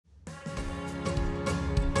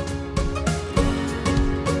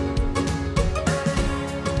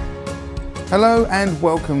Hello and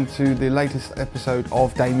welcome to the latest episode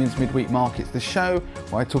of Damien's Midweek Markets, the show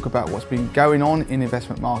where I talk about what's been going on in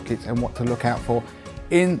investment markets and what to look out for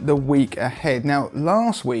in the week ahead. Now,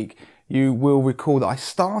 last week you will recall that I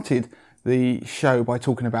started the show by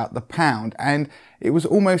talking about the pound, and it was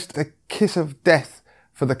almost a kiss of death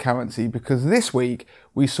for the currency because this week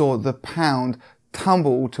we saw the pound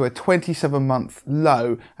tumble to a 27-month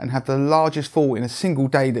low and have the largest fall in a single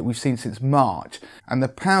day that we've seen since March, and the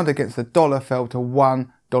pound against the dollar fell to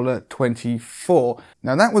 $1.24.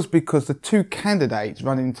 Now that was because the two candidates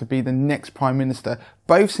running to be the next Prime Minister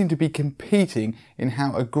both seem to be competing in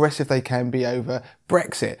how aggressive they can be over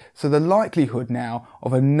Brexit. So the likelihood now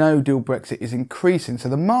of a no-deal Brexit is increasing. So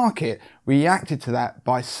the market reacted to that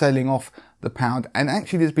by selling off the pound, and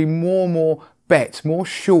actually there's been more and more bets, more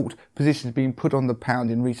short positions being put on the pound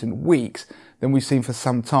in recent weeks than we've seen for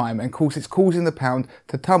some time. And of course, it's causing the pound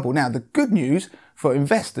to tumble. Now, the good news for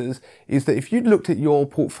investors is that if you'd looked at your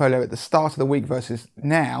portfolio at the start of the week versus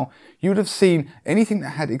now, you would have seen anything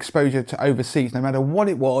that had exposure to overseas, no matter what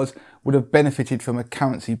it was, would have benefited from a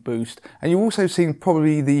currency boost. And you've also seen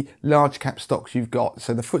probably the large cap stocks you've got.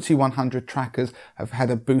 So the FTSE 100 trackers have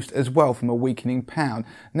had a boost as well from a weakening pound.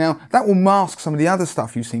 Now, that will mask some of the other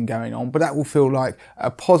stuff you've seen going on, but that will feel like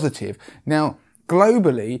a positive. Now,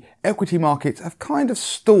 globally, equity markets have kind of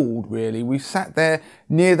stalled, really. We've sat there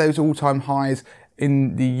near those all-time highs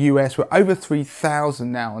in the US. We're over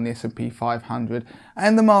 3,000 now on the S&P 500,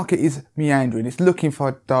 and the market is meandering. It's looking for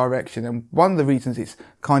a direction, and one of the reasons it's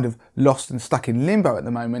kind of lost and stuck in limbo at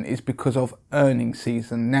the moment is because of earnings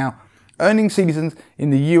season. Now, earnings seasons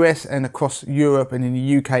in the US and across Europe and in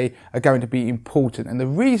the UK are going to be important, and the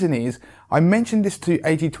reason is I mentioned this to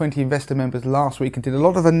 80/20 investor members last week and did a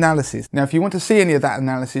lot of analysis. Now, if you want to see any of that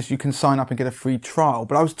analysis, you can sign up and get a free trial,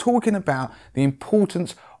 but I was talking about the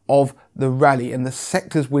importance of the rally and the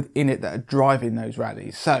sectors within it that are driving those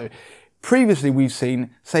rallies. So previously we've seen,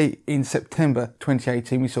 say in September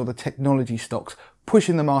 2018, we saw the technology stocks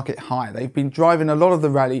pushing the market higher. They've been driving a lot of the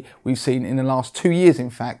rally we've seen in the last 2 years, in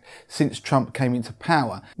fact, since Trump came into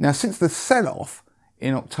power. Now, since the sell-off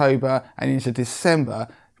in October and into December,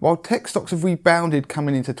 while tech stocks have rebounded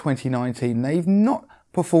coming into 2019, they've not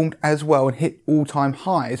performed as well and hit all-time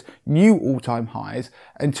highs, new all-time highs,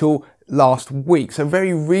 until last week, so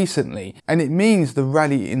very recently. And it means the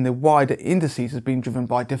rally in the wider indices has been driven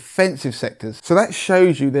by defensive sectors. So that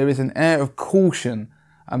shows you there is an air of caution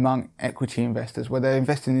among equity investors, where they're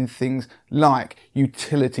investing in things like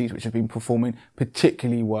utilities, which have been performing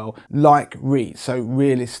particularly well, like REITs, so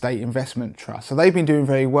real estate investment trusts. So they've been doing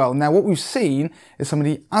very well. Now, what we've seen is some of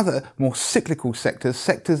the other more cyclical sectors,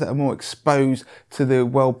 sectors that are more exposed to the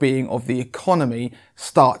well-being of the economy,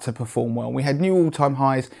 start to perform well. We had new all-time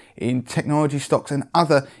highs in technology stocks and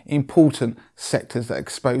other important sectors that are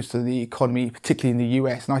exposed to the economy, particularly in the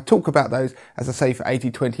US. And I talk about those, as I say, for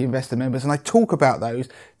 80/20 investor members, and I talk about those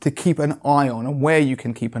to keep an eye on and where you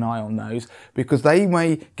can keep an eye on those, because they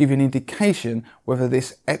may give you an indication whether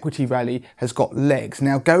this equity rally has got legs.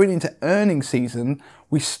 Now, going into earnings season,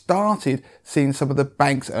 we started seeing some of the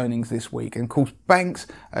banks' earnings this week. And of course, banks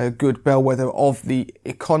are a good bellwether of the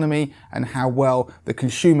economy and how well the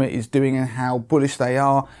consumer is doing and how bullish they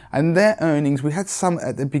are. And their earnings, we had some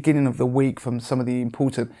at the beginning of the week from some of the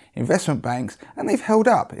important investment banks, and they've held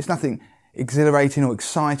up. It's nothing exhilarating or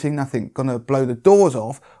exciting, nothing going to blow the doors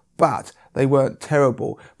off, but they weren't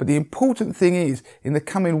terrible. But the important thing is, in the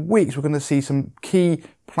coming weeks, we're going to see some key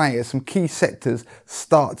players, some key sectors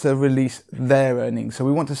start to release their earnings. So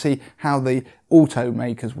we want to see how the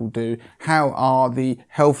automakers will do, how are the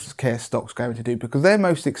healthcare stocks going to do, because they're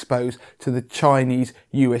most exposed to the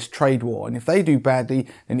Chinese-US trade war. And if they do badly,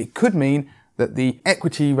 then it could mean that the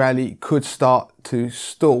equity rally could start to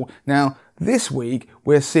stall. Now, this week,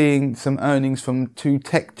 we're seeing some earnings from two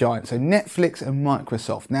tech giants, so Netflix and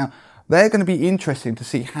Microsoft. Now, they're going to be interesting to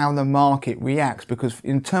see how the market reacts, because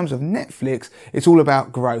in terms of Netflix, it's all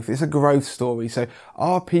about growth. It's a growth story. So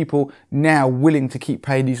are people now willing to keep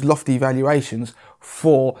paying these lofty valuations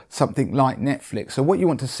for something like Netflix? So what you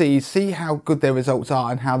want to see is see how good their results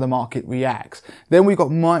are and how the market reacts. Then we've got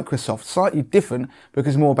Microsoft, slightly different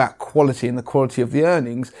because more about quality and the quality of the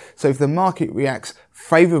earnings. So if the market reacts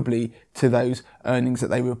favourably to those earnings that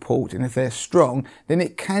they report, and if they're strong, then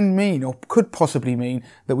it can mean, or could possibly mean,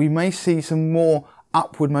 that we may see some more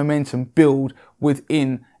upward momentum build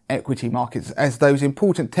within equity markets as those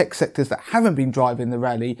important tech sectors that haven't been driving the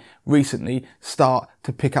rally recently start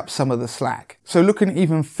to pick up some of the slack. So looking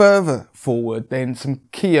even further forward, then some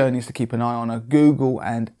key earnings to keep an eye on are Google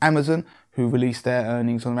and Amazon. who released their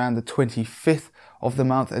earnings on around the 25th of the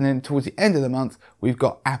month, and then towards the end of the month we've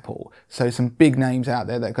got Apple. So some big names out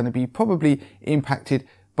there that are going to be probably impacted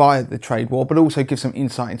by the trade war, but also give some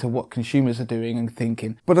insight into what consumers are doing and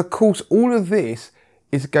thinking. But of course all of this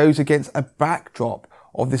goes against a backdrop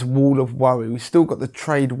of this wall of worry. We've still got the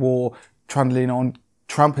trade war trundling on.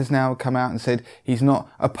 Trump has now come out and said he's not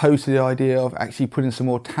opposed to the idea of actually putting some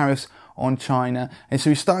more tariffs on China, and so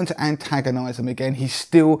he's starting to antagonise them again. He's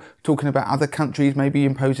still talking about other countries maybe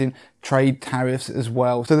imposing trade tariffs as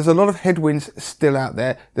well. So there's a lot of headwinds still out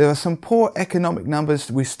there. There are some poor economic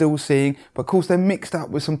numbers we're still seeing, but of course they're mixed up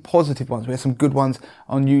with some positive ones. We have some good ones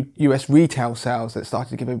on US retail sales that started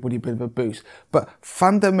to give everybody a bit of a boost. But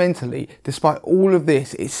fundamentally, despite all of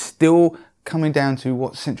this, it's still coming down to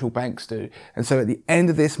what central banks do. And so at the end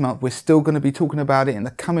of this month, we're still going to be talking about it in the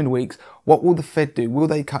coming weeks. What will the Fed do? Will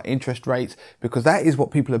they cut interest rates? Because that is what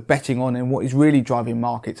people are betting on and what is really driving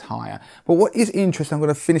markets higher. But what is interesting, I'm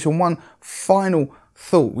going to finish on one final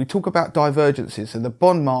thought. We talk about divergences, so the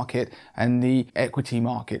bond market and the equity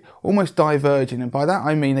market almost diverging, and by that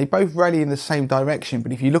I mean they both rally in the same direction,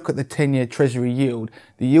 but if you look at the 10-year Treasury yield,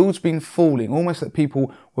 the yield's been falling, almost that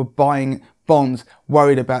people were buying bonds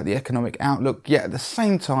worried about the economic outlook, yet at the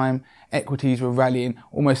same time equities were rallying,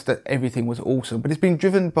 almost that everything was awesome. But it's been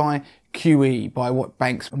driven by QE, by what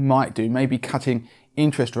banks might do, maybe cutting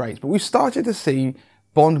interest rates. But we've started to see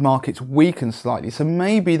bond markets weaken slightly, so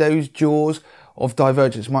maybe those jaws of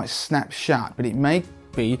divergence might snap shut, but it may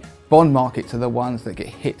be bond markets are the ones that get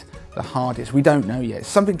hit the hardest. We don't know yet. It's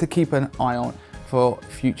something to keep an eye on for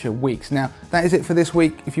future weeks. Now, that is it for this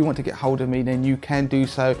week. If you want to get hold of me, then you can do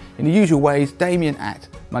so in the usual ways, Damien at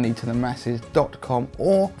moneytothemasses.com,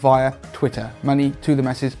 or via Twitter, money to the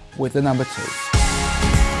masses with the number 2.